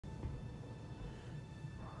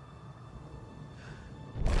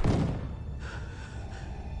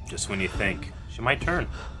Just when you think she might turn,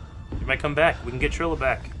 she might come back. We can get Trilla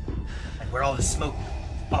back. Like where all this smoke,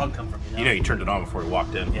 fog come from? You know, you turned it on before we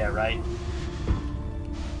walked in. Yeah, right.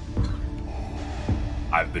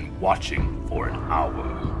 I've been watching for an hour.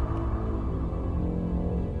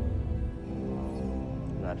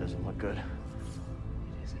 That doesn't look good. It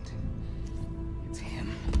isn't. It's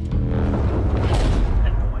him.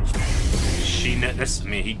 That noise. She knows. I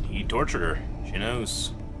mean, he tortured her. She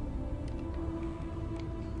knows.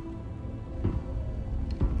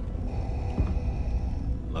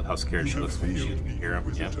 Love how scared she looks when she can hear him.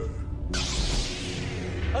 Yeah.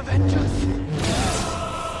 Avengers!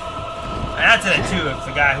 And I'd say that too if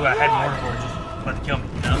the guy who I had more for just wanted to kill me,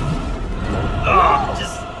 you know? Oh,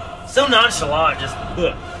 just so nonchalant, just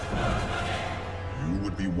ugh. You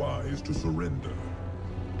would be wise to surrender.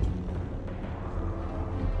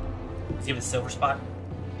 Does he have a silver spot?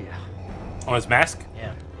 Yeah, On his mask?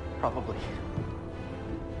 Yeah. probably.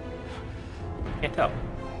 Can't tell.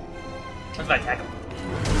 What if I attack him?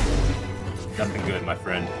 Nothing good, my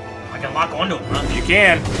friend. I can lock onto him, huh? You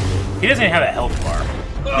can. He doesn't even have a health bar.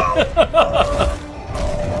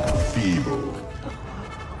 Feeble.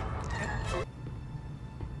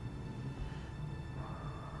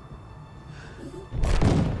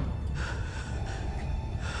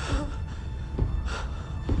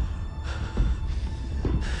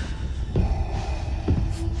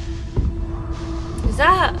 Is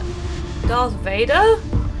that Darth Vader?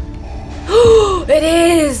 It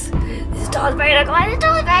is! It's Darth Vader, guys! It's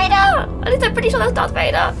Darth Vader! At least I'm pretty sure that's Darth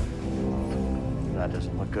Vader. That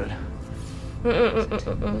doesn't look good.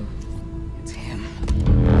 It's him.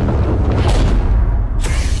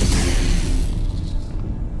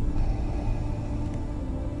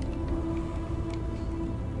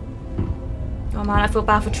 Oh man, I feel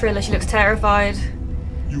bad for Trilla. She looks terrified.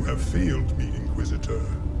 You have failed me, Inquisitor.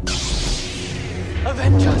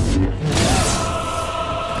 Avengers!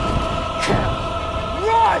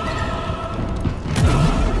 Run!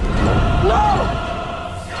 No!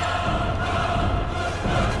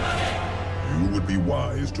 You would be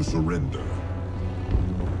wise to surrender.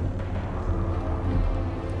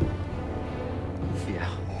 Yeah.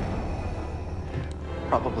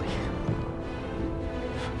 Probably.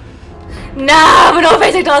 Nah, we're not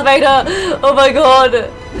facing Darth Vader! Oh my god!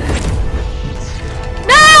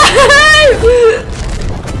 No!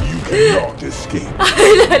 You cannot escape. I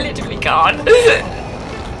literally can't.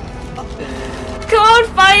 Can't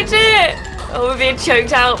fight it! Oh, we're being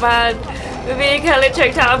choked out, man. We're being hella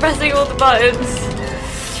choked out. I'm pressing all the buttons.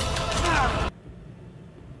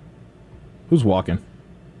 Who's walking?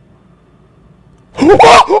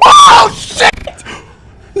 Oh shit!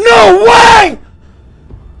 No way!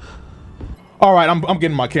 All right, I'm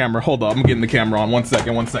getting my camera. Hold up, I'm getting the camera on. One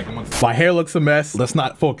second. My hair looks a mess. Let's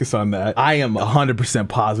not focus on that. I am 100%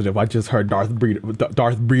 positive. I just heard Darth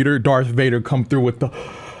Vader come through with the.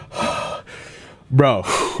 Bro,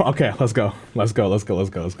 okay, let's go. That's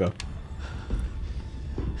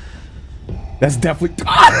definitely.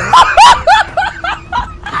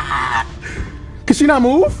 Can she not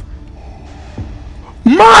move?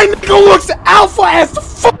 My nigga looks alpha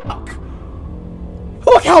as fuck.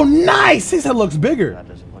 Look how nice! His head looks bigger. That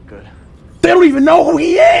doesn't look good. They don't even know who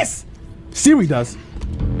he is! Siri does.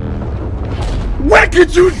 Where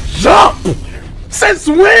could you jump? Since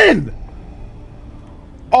when?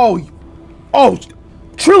 Oh,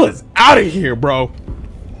 Trilla's out of here, bro.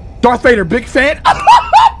 Darth Vader, big fan.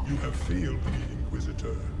 You have failed me,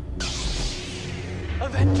 Inquisitor.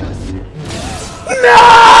 Avengers!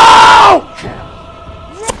 No!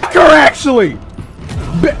 Fuck her, actually.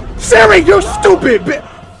 Siri, you're stupid.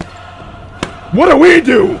 What do we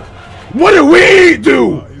do? What do we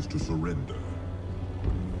do? Wise to surrender.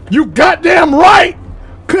 You goddamn right.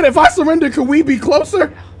 If I surrender, could we be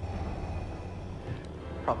closer?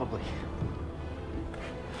 Probably.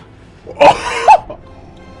 Oh.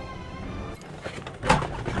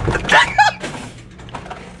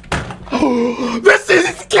 This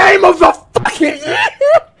is game of the fucking year.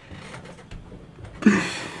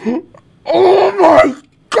 Oh my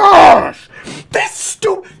gosh! This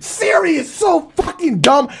stupid Siri is so fucking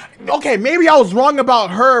dumb. Okay, maybe I was wrong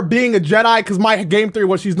about her being a Jedi because my game theory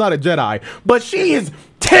was she's not a Jedi, but she is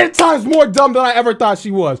 10 times more dumb than I ever thought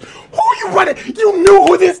she was. Who you running? You knew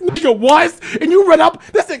who this nigga was, and you ran up.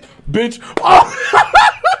 This thing, bitch. Oh.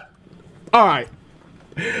 All right,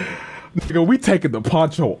 nigga, we taking the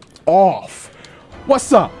poncho off.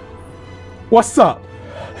 What's up? What's up?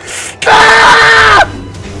 Ah!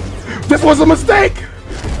 This was a mistake.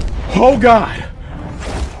 Oh God.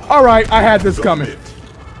 All right, I had this coming.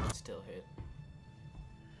 Still hit.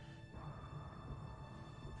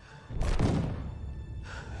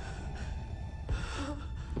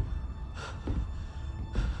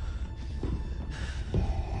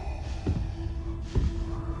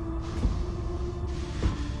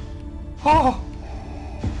 Oh!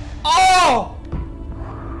 Oh!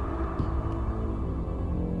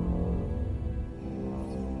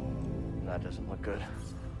 That doesn't look good.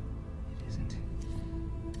 It isn't.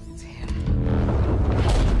 It's him.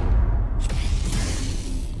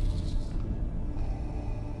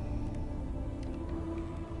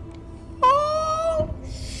 Oh!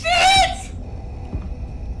 Shit!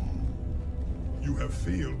 You have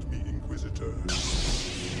failed me, Inquisitor.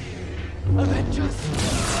 Avengers!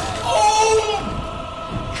 Oh!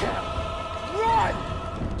 Run!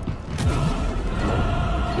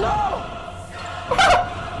 No!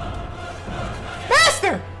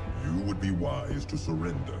 Master! You would be wise to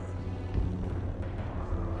surrender.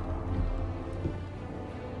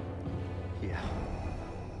 Yeah.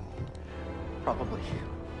 Probably.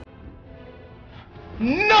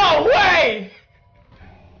 No way!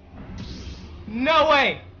 No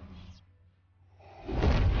way!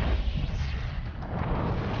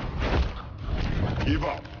 Give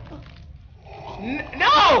up.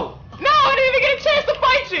 No! No! I didn't even get a chance to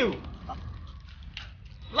fight you!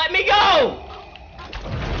 Let me go!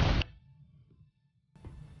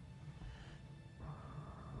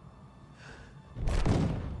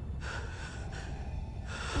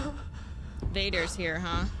 Vader's here,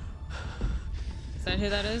 huh? Is that who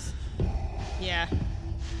that is? Yeah.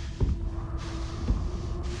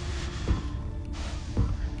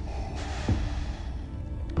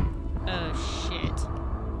 Oh, shit.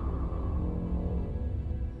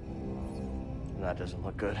 That doesn't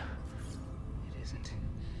look good. It isn't.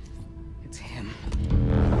 It's him.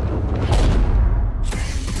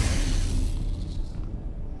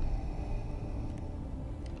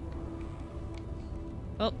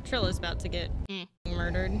 Well, Trilla's about to get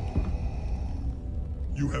murdered.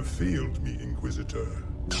 You have failed me, Inquisitor.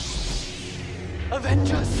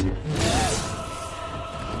 Avengers!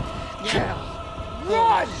 Yeah.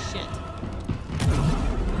 Run! Shit.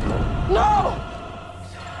 No!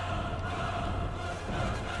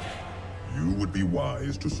 You would be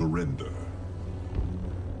wise to surrender.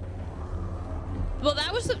 Well,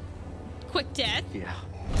 that was a quick death. Yeah.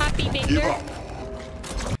 Happy Give Vader. up.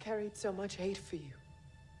 I carried so much hate for you.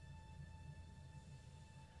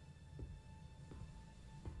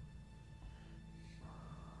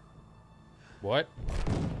 What?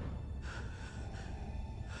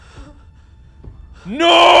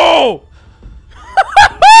 No!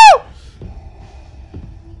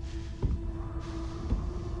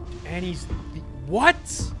 And he's... What?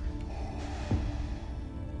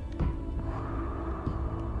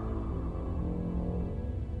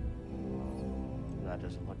 That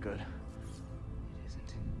doesn't look good. It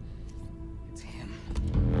isn't. It's him.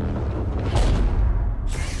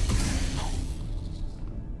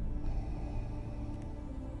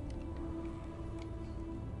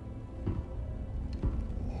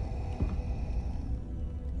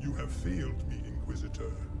 You have failed me,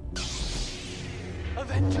 Inquisitor.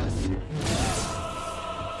 Avengers!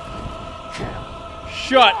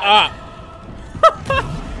 Shut up!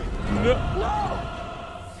 No.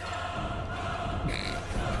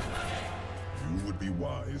 You would be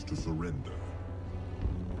wise to surrender.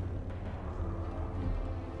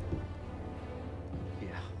 Yeah.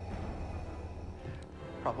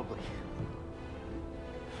 Probably.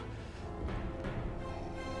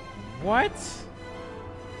 What?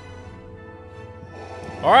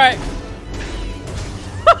 All right.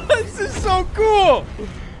 This is so cool.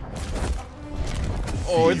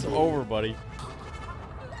 Oh, it's over, buddy.